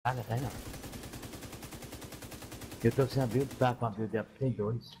Paga, tá aí não. Eu tô sem a build, tá com a build up, tem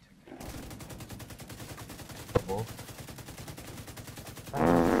dois. Acabou.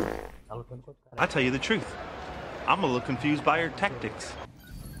 Tá lutando contra o cara. I tell you the truth, I'm a little confused by your tactics.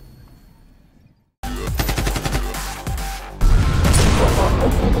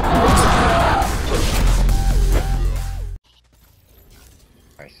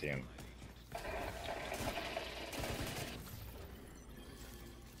 I see him.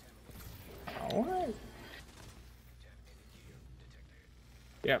 What?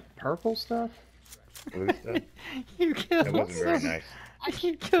 Yeah, purple stuff? Blue stuff? You killed That wasn't very nice.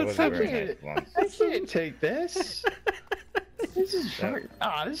 You That killed wasn't very something. nice, Blums. I can't take this. This is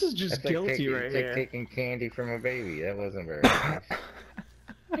this is just That's like guilty taking, right it's here. like taking candy from a baby. That wasn't very nice.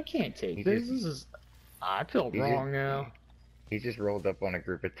 I can't take He this. just- This is. I feel he wrong now. He just rolled up on a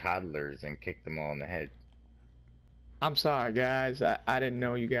group of toddlers and kicked them all in the head. I'm sorry, guys. I didn't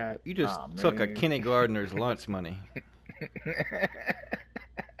know you got. You just Aw, took a man. kindergartner's lunch money.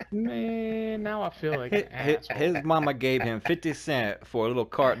 Man, now I feel like an asshole. His mama gave him 50 cents for a little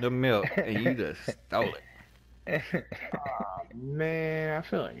carton of milk, and you just stole it. Aw, man, I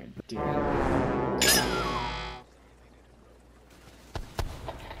feel like a dick.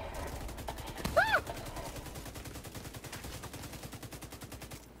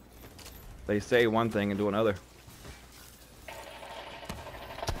 They say one thing and do another.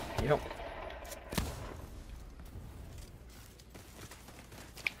 Yep.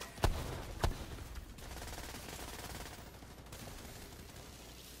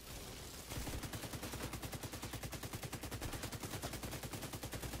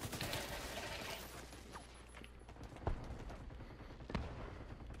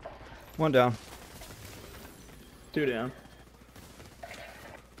 One down. Two down.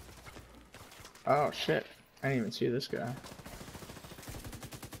 Oh shit. I didn't even see this guy.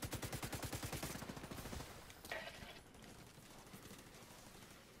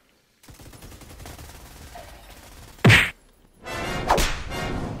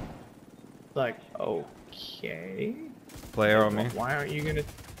 Like, okay. Player on me. Why aren't you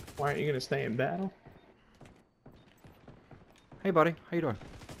gonna stay in battle? Hey, buddy. How you doing?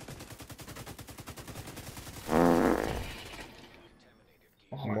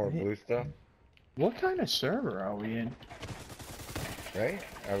 Oh, Some more man. blue stuff, What kind of server are we in? right?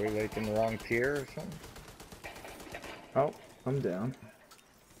 Are we like in the wrong tier or something? Oh, I'm down.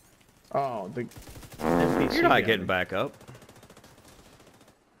 Oh, the NPC You're got not getting me. back up.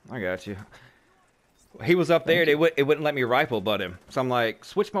 I got you. He was up there. It wouldn't let me rifle butt him. So I'm like,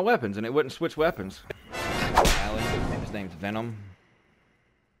 switch my weapons, and it wouldn't switch weapons. Allie, his name's Venom.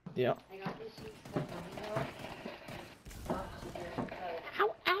 Yep.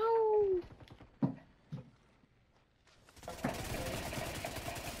 Ow, ow!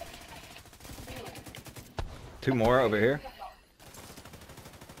 Two more over here.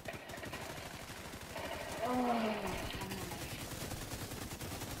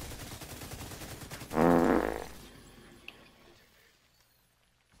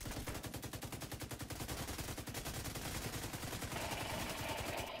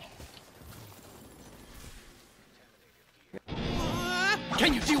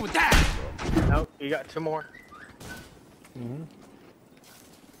 Can you deal with that? Nope, you got two more.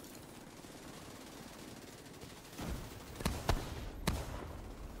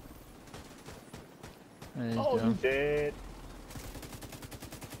 Oh, you dead.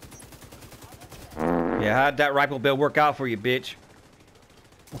 Yeah, how'd that rifle bill work out for you, bitch?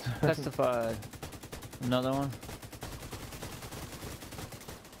 Testify. Another one.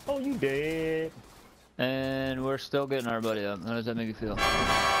 Oh, you dead. And we're still getting our buddy up. How does that make you feel?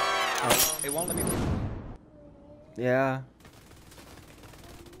 It won't let me. Yeah.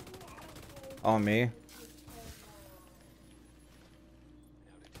 On me.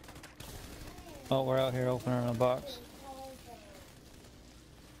 Oh, we're out here opening a box.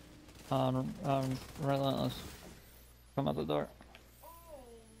 Relentless. Come out the door.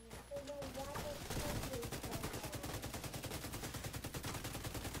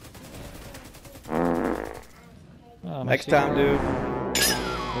 Oh, Next time, dude.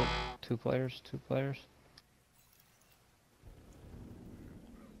 Two players, two players.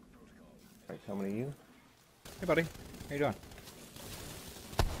 Right, coming to you. Hey, buddy. How you doing?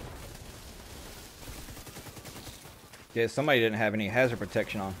 Yeah, somebody didn't have any hazard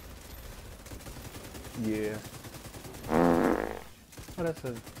protection on. Yeah. Oh, that's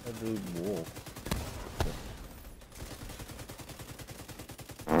a dude wolf.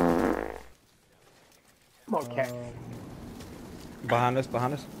 Come on, cat. Behind us,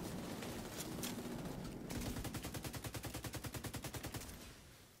 behind us.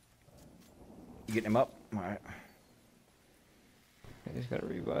 You getting him up? Alright. He's got a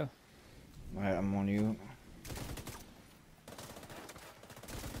revive. Alright, I'm on you.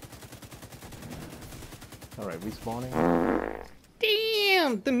 Alright, respawning.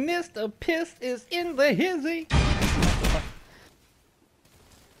 Damn! The Mr. Piss is in the hizzy!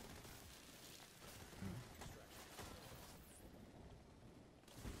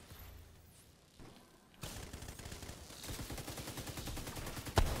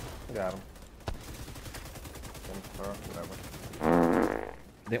 Got him. Whatever.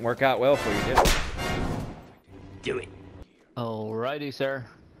 Didn't work out well for you, did it? Do it. Alrighty, sir.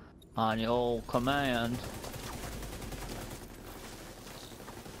 On your old command.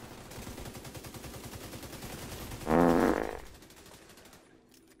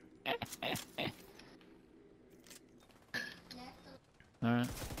 Alright.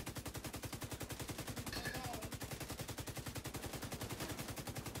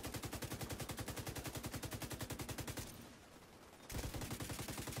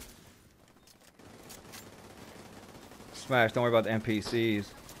 Smash, don't worry about the NPCs.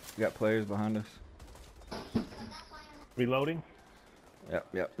 We got players behind us. Reloading.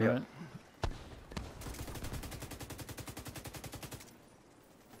 Yep. Alright.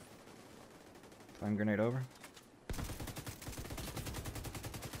 Flame grenade over.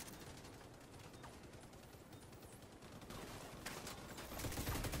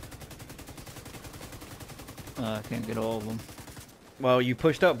 I can't get all of them. Well, you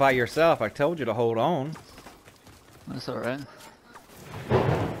pushed up by yourself. I told you to hold on. That's alright.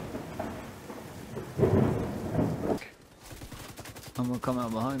 I'm gonna come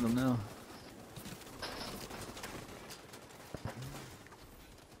out behind them now.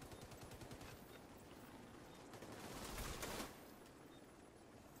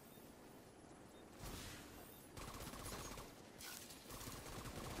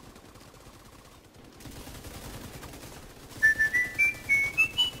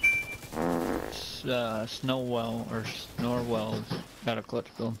 Snowwell or Snorwell's got a clutch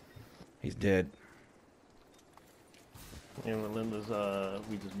build. He's dead. And Relinda's,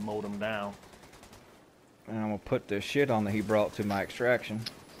 we just mowed him down. And I'm gonna put the shit on that he brought to my extraction.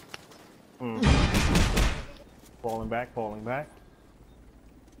 Falling back, falling back.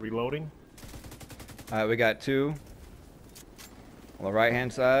 Reloading. Alright, we got two. On the right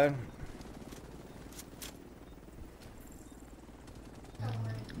hand side.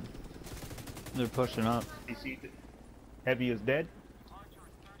 They're pushing up. PC Heavy is dead.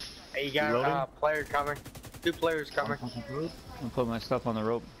 Hey, you got Reloading. a player coming. 2 players coming. I'll put my stuff on the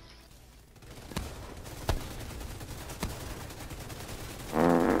rope.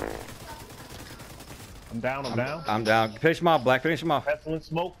 I'm down, I'm down. I'm down. Finish him off, Black. Finish him off. Pestilence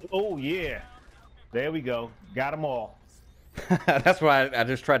smoke. Oh, yeah. There we go. Got them all. That's why I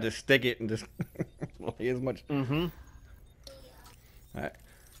just tried to stick it and just as much. Mm-hmm. Alright.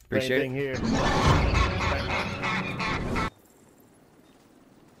 Same Appreciate thing it. here.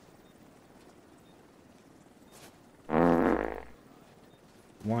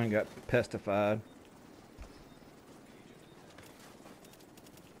 One got pestified.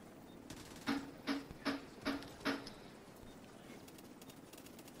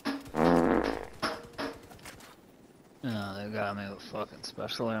 Oh, they got me with fucking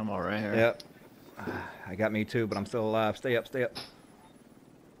special ammo right here. Yep. I got me too, but I'm still alive. Stay up, stay up.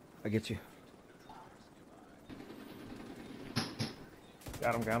 I get you.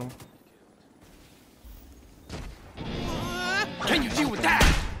 Got him, got him. Can you deal with that?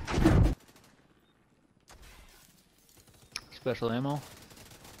 Special ammo.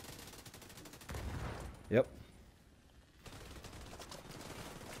 Yep.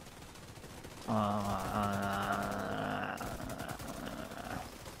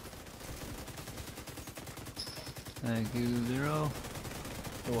 Thank you, Zero.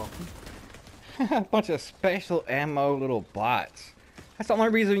 You're welcome. A bunch of special ammo little bots. That's the only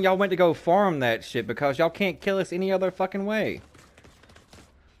reason y'all went to go farm that shit, because y'all can't kill us any other fucking way.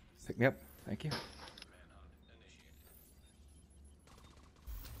 Pick me up. Thank you.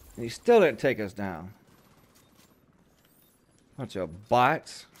 And you still didn't take us down. Bunch of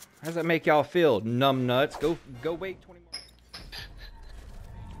bots. How does that make y'all feel, numb nuts? Go wait 20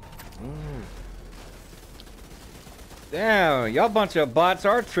 more. Damn, y'all bunch of bots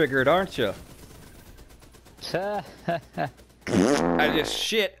are triggered, aren't you? I just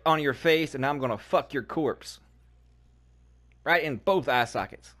shit on your face and I'm gonna fuck your corpse. Right in both eye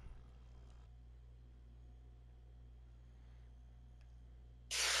sockets.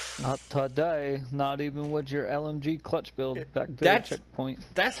 Not today. Not even with your LMG clutch build back to the That's- checkpoint.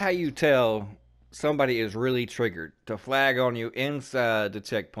 That's how you tell somebody is really triggered. To flag on you inside the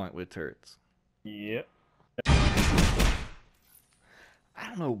checkpoint with turrets. Yep. I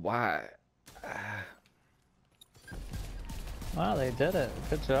don't know why. Wow, they did it.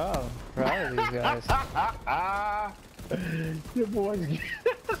 Good job. Proud of these guys. Your boys.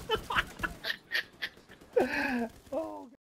 Oh